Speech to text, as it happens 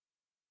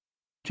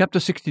Chapter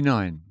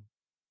 69.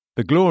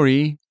 The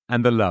Glory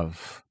and the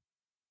Love.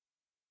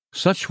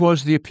 Such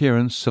was the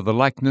appearance of the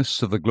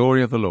likeness of the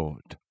glory of the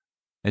Lord.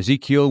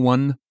 Ezekiel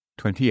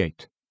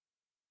 1:28.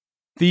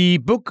 The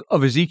book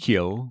of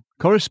Ezekiel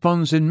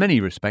corresponds in many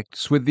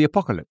respects with the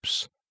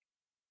Apocalypse.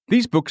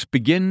 These books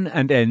begin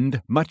and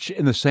end much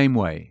in the same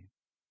way.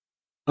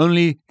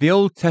 Only the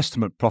Old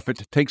Testament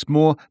prophet takes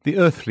more the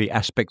earthly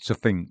aspects of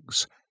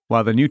things,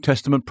 while the New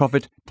Testament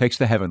prophet takes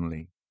the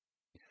heavenly.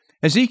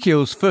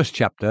 Ezekiel's first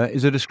chapter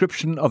is a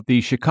description of the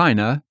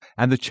Shekinah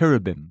and the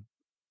cherubim.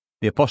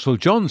 The Apostle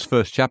John's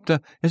first chapter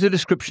is a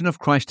description of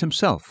Christ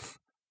himself.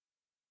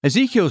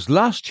 Ezekiel's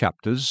last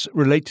chapters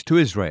relate to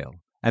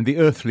Israel and the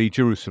earthly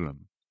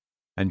Jerusalem,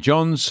 and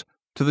John's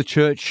to the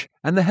church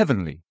and the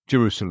heavenly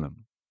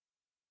Jerusalem.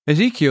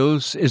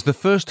 Ezekiel's is the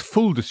first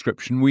full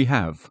description we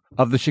have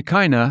of the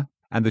Shekinah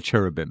and the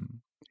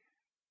cherubim.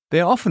 They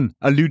are often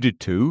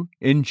alluded to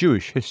in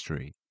Jewish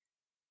history.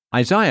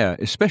 Isaiah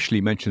especially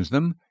mentions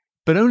them,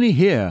 but only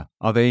here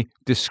are they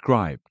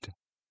described.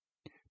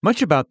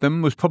 Much about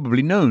them was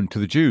probably known to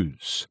the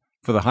Jews,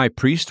 for the high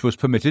priest was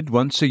permitted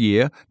once a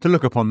year to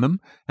look upon them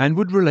and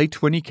would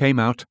relate when he came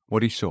out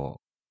what he saw.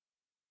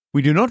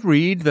 We do not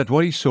read that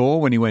what he saw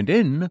when he went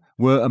in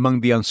were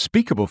among the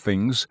unspeakable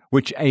things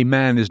which a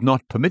man is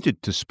not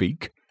permitted to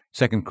speak,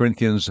 2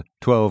 Corinthians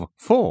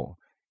 12:4.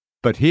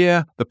 But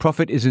here the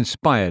prophet is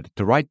inspired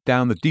to write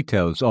down the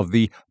details of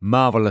the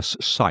marvelous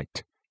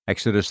sight,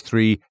 Exodus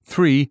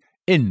 3:3,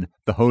 in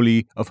the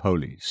Holy of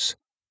Holies.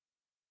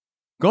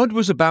 God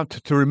was about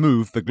to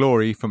remove the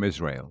glory from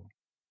Israel,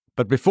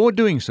 but before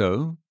doing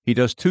so, he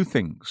does two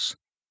things.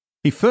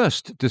 He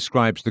first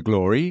describes the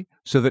glory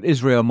so that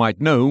Israel might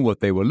know what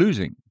they were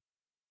losing.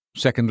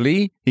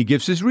 Secondly, he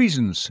gives his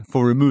reasons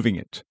for removing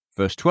it.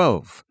 Verse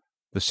 12,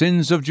 the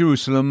sins of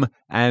Jerusalem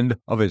and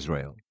of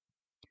Israel.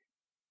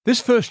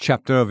 This first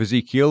chapter of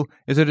Ezekiel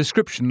is a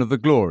description of the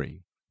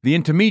glory. The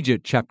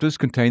intermediate chapters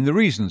contain the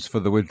reasons for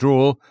the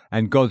withdrawal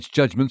and God's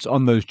judgments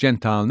on those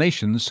Gentile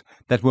nations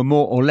that were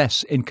more or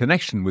less in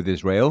connection with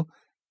Israel,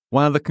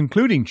 while the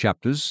concluding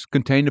chapters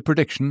contain a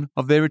prediction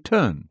of their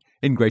return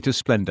in greater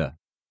splendor,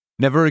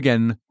 never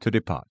again to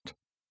depart.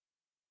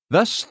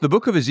 Thus, the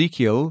book of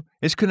Ezekiel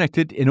is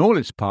connected in all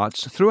its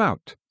parts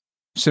throughout,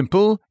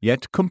 simple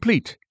yet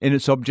complete in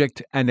its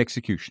object and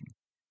execution.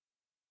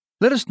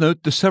 Let us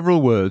note the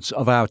several words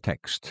of our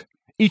text,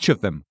 each of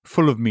them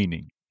full of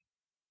meaning.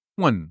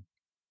 1.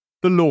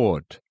 The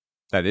Lord,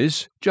 that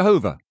is,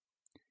 Jehovah.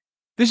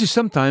 This is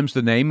sometimes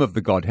the name of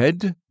the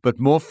Godhead, but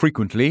more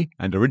frequently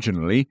and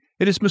originally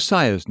it is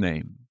Messiah's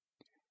name.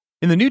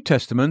 In the New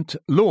Testament,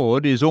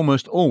 Lord is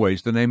almost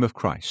always the name of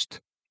Christ.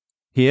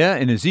 Here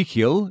in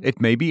Ezekiel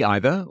it may be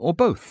either or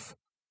both.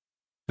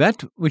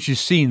 That which is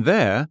seen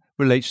there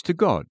relates to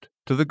God,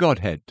 to the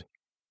Godhead.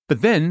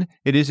 But then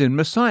it is in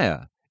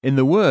Messiah, in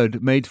the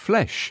Word made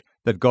flesh,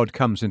 that God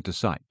comes into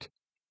sight.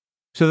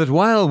 So that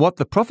while what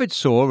the prophet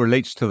saw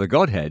relates to the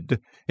Godhead,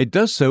 it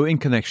does so in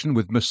connection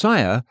with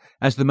Messiah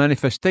as the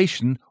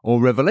manifestation or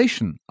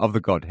revelation of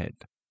the Godhead.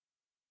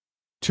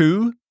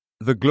 2.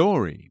 The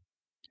glory.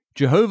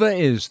 Jehovah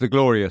is the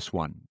glorious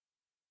one.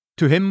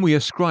 To him we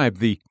ascribe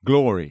the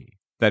glory,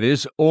 that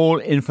is, all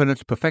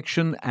infinite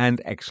perfection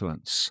and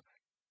excellence.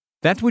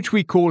 That which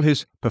we call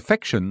his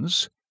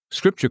perfections,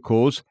 Scripture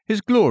calls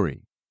his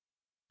glory.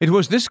 It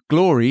was this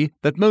glory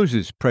that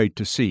Moses prayed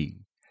to see,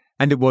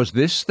 and it was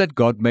this that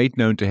God made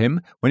known to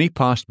him when he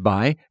passed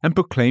by and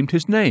proclaimed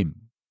his name.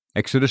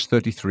 Exodus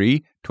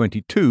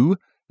 33:22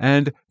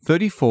 and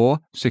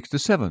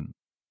 34:6-7.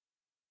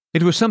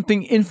 It was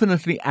something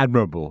infinitely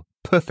admirable,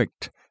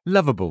 perfect,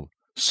 lovable,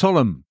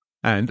 solemn,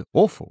 and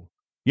awful,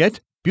 yet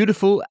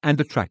beautiful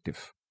and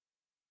attractive.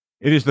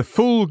 It is the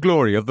full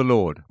glory of the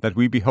Lord that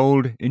we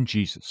behold in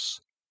Jesus.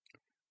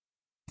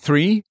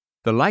 3.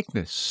 The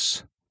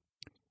likeness.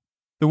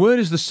 The word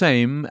is the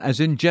same as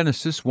in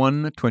Genesis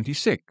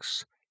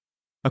 1:26.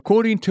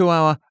 According to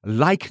our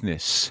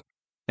likeness,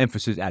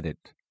 emphasis added,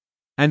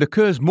 and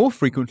occurs more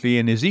frequently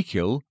in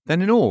Ezekiel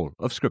than in all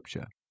of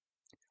Scripture.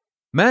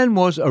 Man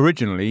was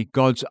originally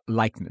God's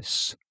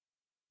likeness,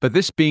 but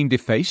this being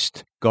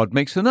defaced, God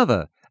makes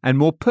another and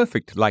more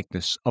perfect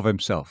likeness of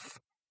himself.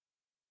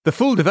 The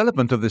full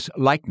development of this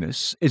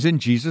likeness is in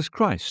Jesus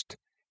Christ,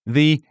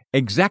 the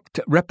exact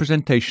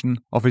representation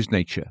of his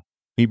nature.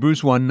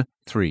 Hebrews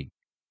 1:3.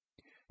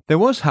 There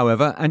was,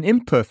 however, an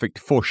imperfect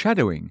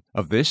foreshadowing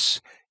of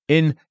this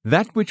in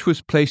that which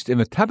was placed in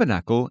the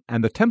tabernacle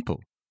and the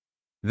temple,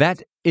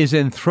 that is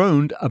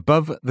enthroned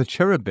above the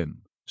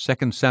cherubim,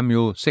 2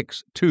 Samuel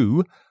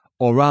 6:2,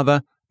 or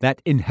rather,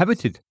 that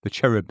inhabited the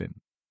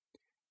cherubim.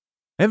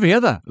 Every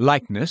other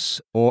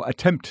likeness, or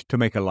attempt to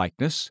make a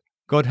likeness,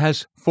 God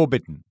has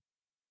forbidden,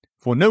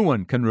 for no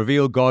one can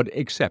reveal God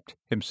except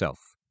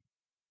himself.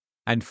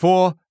 And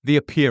 4, the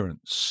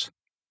appearance,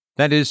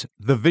 that is,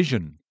 the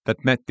vision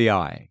that met the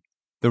eye,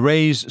 the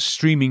rays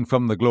streaming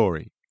from the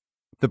glory,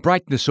 the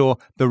brightness or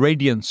the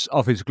radiance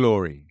of his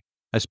glory,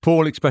 as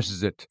Paul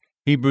expresses it,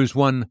 Hebrews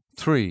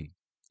 1:3,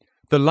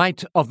 the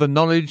light of the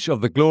knowledge of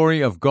the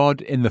glory of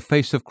God in the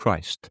face of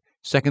Christ,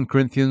 2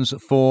 Corinthians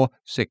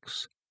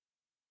 4:6.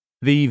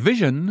 The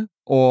vision,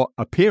 or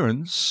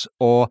appearance,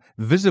 or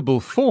visible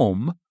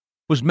form,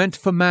 was meant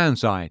for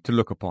man's eye to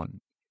look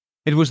upon.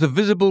 It was the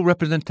visible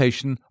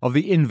representation of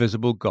the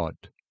invisible God,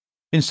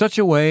 in such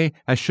a way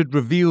as should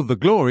reveal the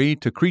glory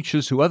to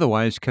creatures who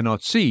otherwise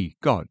cannot see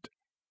God.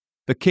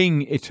 The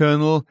King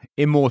eternal,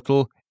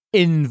 immortal,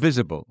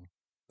 invisible.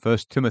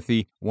 1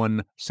 Timothy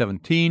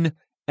 1:17,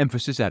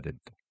 emphasis added.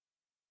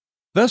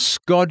 Thus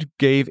God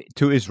gave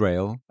to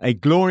Israel a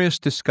glorious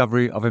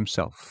discovery of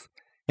himself,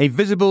 a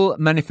visible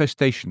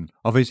manifestation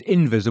of his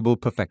invisible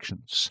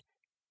perfections,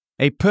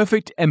 a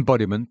perfect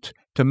embodiment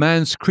to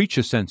man's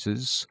creature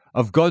senses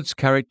of God's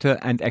character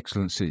and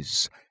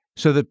excellencies,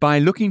 so that by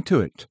looking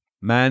to it,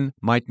 man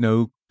might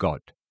know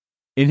God,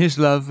 in his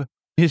love,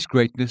 his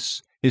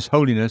greatness, his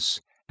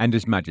holiness, and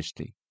his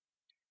majesty.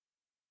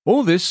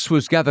 All this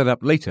was gathered up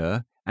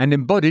later and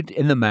embodied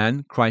in the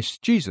man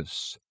Christ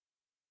Jesus.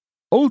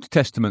 Old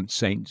Testament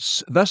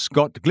saints thus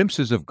got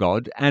glimpses of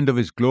God and of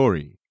his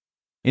glory,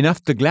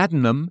 enough to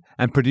gladden them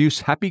and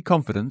produce happy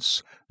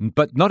confidence,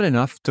 but not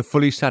enough to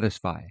fully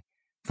satisfy.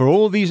 For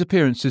all these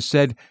appearances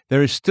said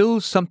there is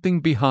still something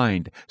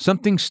behind,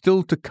 something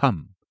still to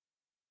come.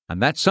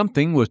 And that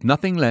something was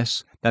nothing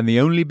less than the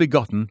only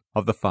begotten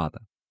of the Father.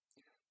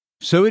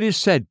 So it is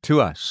said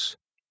to us,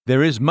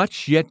 there is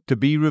much yet to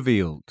be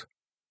revealed,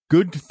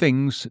 good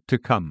things to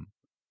come.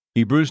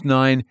 Hebrews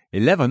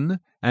 9:11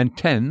 and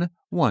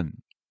 10:1.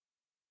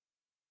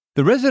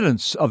 The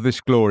residence of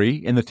this glory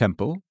in the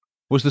temple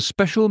was the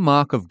special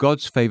mark of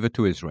God's favor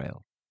to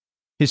Israel,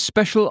 his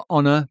special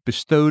honor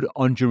bestowed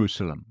on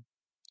Jerusalem.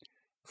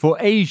 For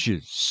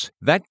ages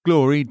that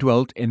glory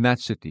dwelt in that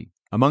city,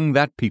 among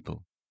that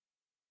people.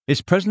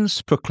 His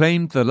presence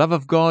proclaimed the love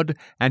of God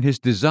and his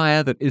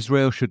desire that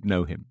Israel should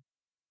know him.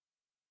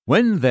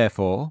 When,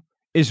 therefore,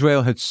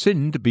 Israel had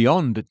sinned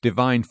beyond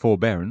divine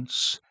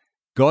forbearance,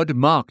 God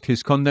marked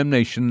his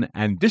condemnation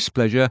and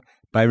displeasure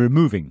by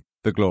removing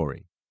the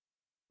glory.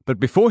 But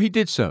before he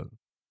did so,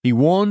 he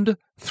warned,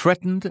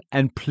 threatened,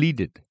 and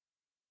pleaded.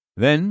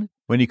 Then,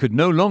 when he could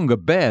no longer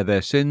bear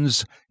their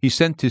sins, he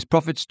sent his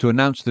prophets to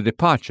announce the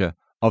departure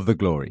of the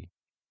glory.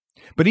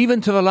 But even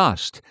to the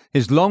last,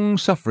 his long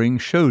suffering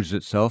shows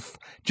itself,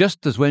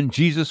 just as when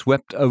Jesus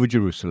wept over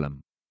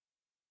Jerusalem.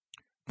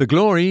 The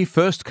glory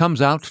first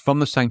comes out from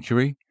the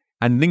sanctuary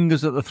and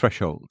lingers at the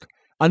threshold,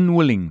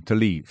 unwilling to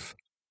leave.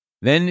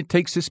 Then it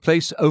takes its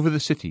place over the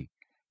city,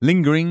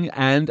 lingering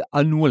and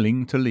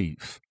unwilling to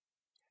leave.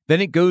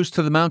 Then it goes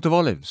to the Mount of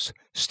Olives,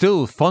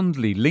 still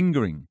fondly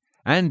lingering,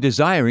 and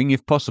desiring,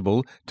 if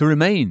possible, to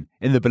remain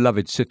in the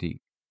beloved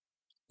city.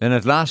 Then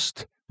at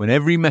last, when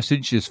every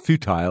message is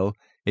futile,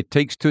 it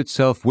takes to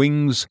itself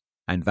wings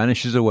and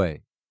vanishes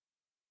away.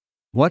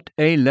 What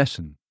a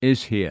lesson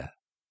is here!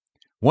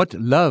 What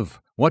love,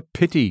 what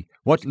pity,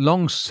 what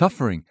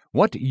long-suffering,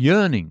 what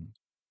yearning!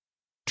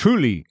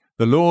 Truly,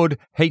 the Lord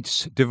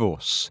hates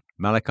divorce.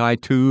 Malachi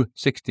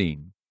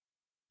 2:16.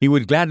 He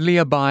would gladly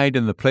abide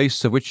in the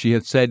place of which he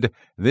had said,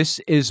 "This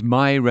is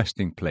my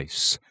resting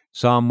place."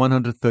 Psalm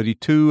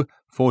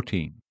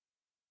 132:14.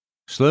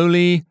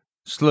 Slowly,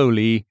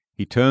 slowly,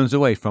 he turns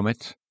away from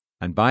it,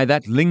 and by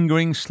that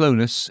lingering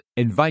slowness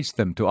invites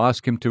them to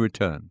ask him to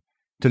return,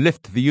 to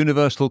lift the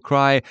universal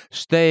cry,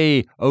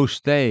 "Stay, O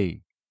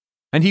stay!"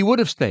 And he would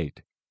have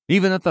stayed,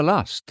 even at the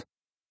last.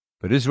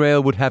 But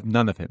Israel would have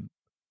none of him.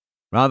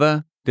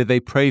 Rather did they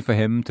pray for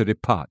him to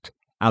depart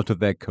out of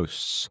their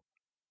coasts.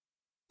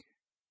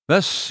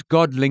 Thus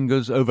God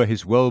lingers over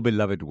his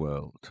well-beloved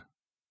world.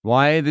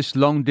 Why this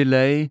long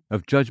delay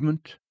of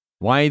judgment?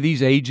 Why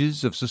these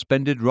ages of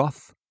suspended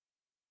wrath?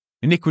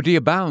 Iniquity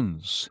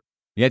abounds,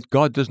 yet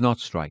God does not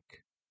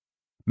strike.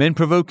 Men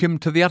provoke him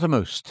to the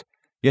uttermost,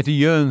 yet he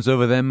yearns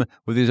over them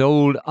with his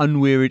old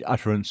unwearied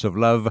utterance of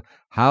love,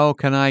 "How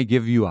can I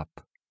give you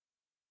up?"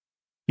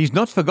 He's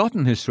not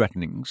forgotten his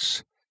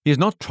threatenings. He is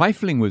not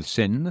trifling with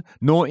sin,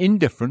 nor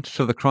indifferent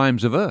to the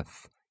crimes of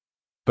earth.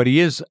 But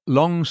he is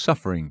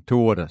long-suffering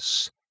toward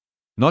us,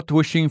 not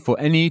wishing for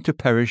any to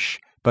perish,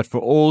 but for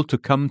all to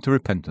come to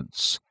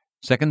repentance.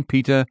 2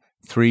 Peter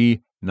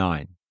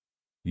 3:9.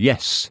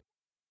 Yes,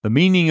 the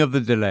meaning of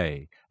the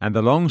delay and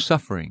the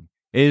long-suffering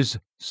is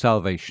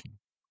salvation.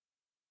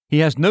 He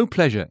has no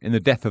pleasure in the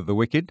death of the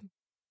wicked.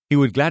 He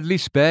would gladly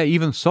spare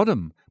even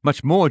Sodom,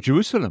 much more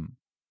Jerusalem.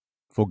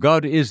 For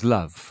God is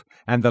love,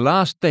 and the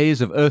last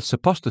days of earth's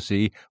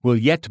apostasy will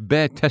yet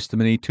bear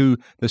testimony to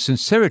the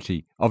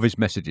sincerity of his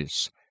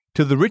messages,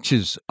 to the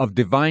riches of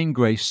divine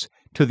grace,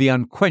 to the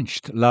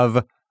unquenched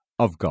love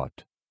of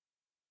God.